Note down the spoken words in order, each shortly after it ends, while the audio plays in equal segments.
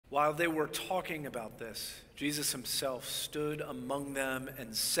While they were talking about this, Jesus himself stood among them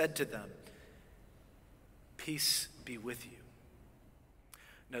and said to them, "Peace be with you."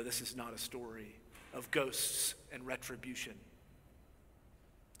 No, this is not a story of ghosts and retribution.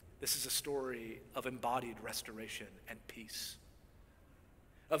 This is a story of embodied restoration and peace.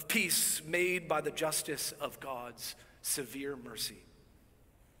 Of peace made by the justice of God's severe mercy.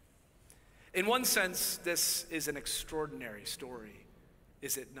 In one sense, this is an extraordinary story,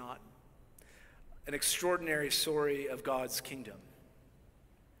 is it not? An extraordinary story of God's kingdom.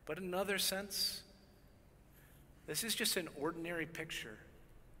 But in another sense, this is just an ordinary picture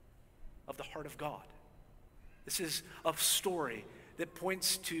of the heart of God. This is a story that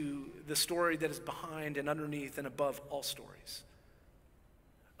points to the story that is behind and underneath and above all stories.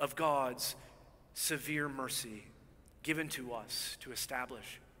 Of God's severe mercy given to us to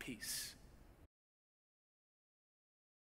establish peace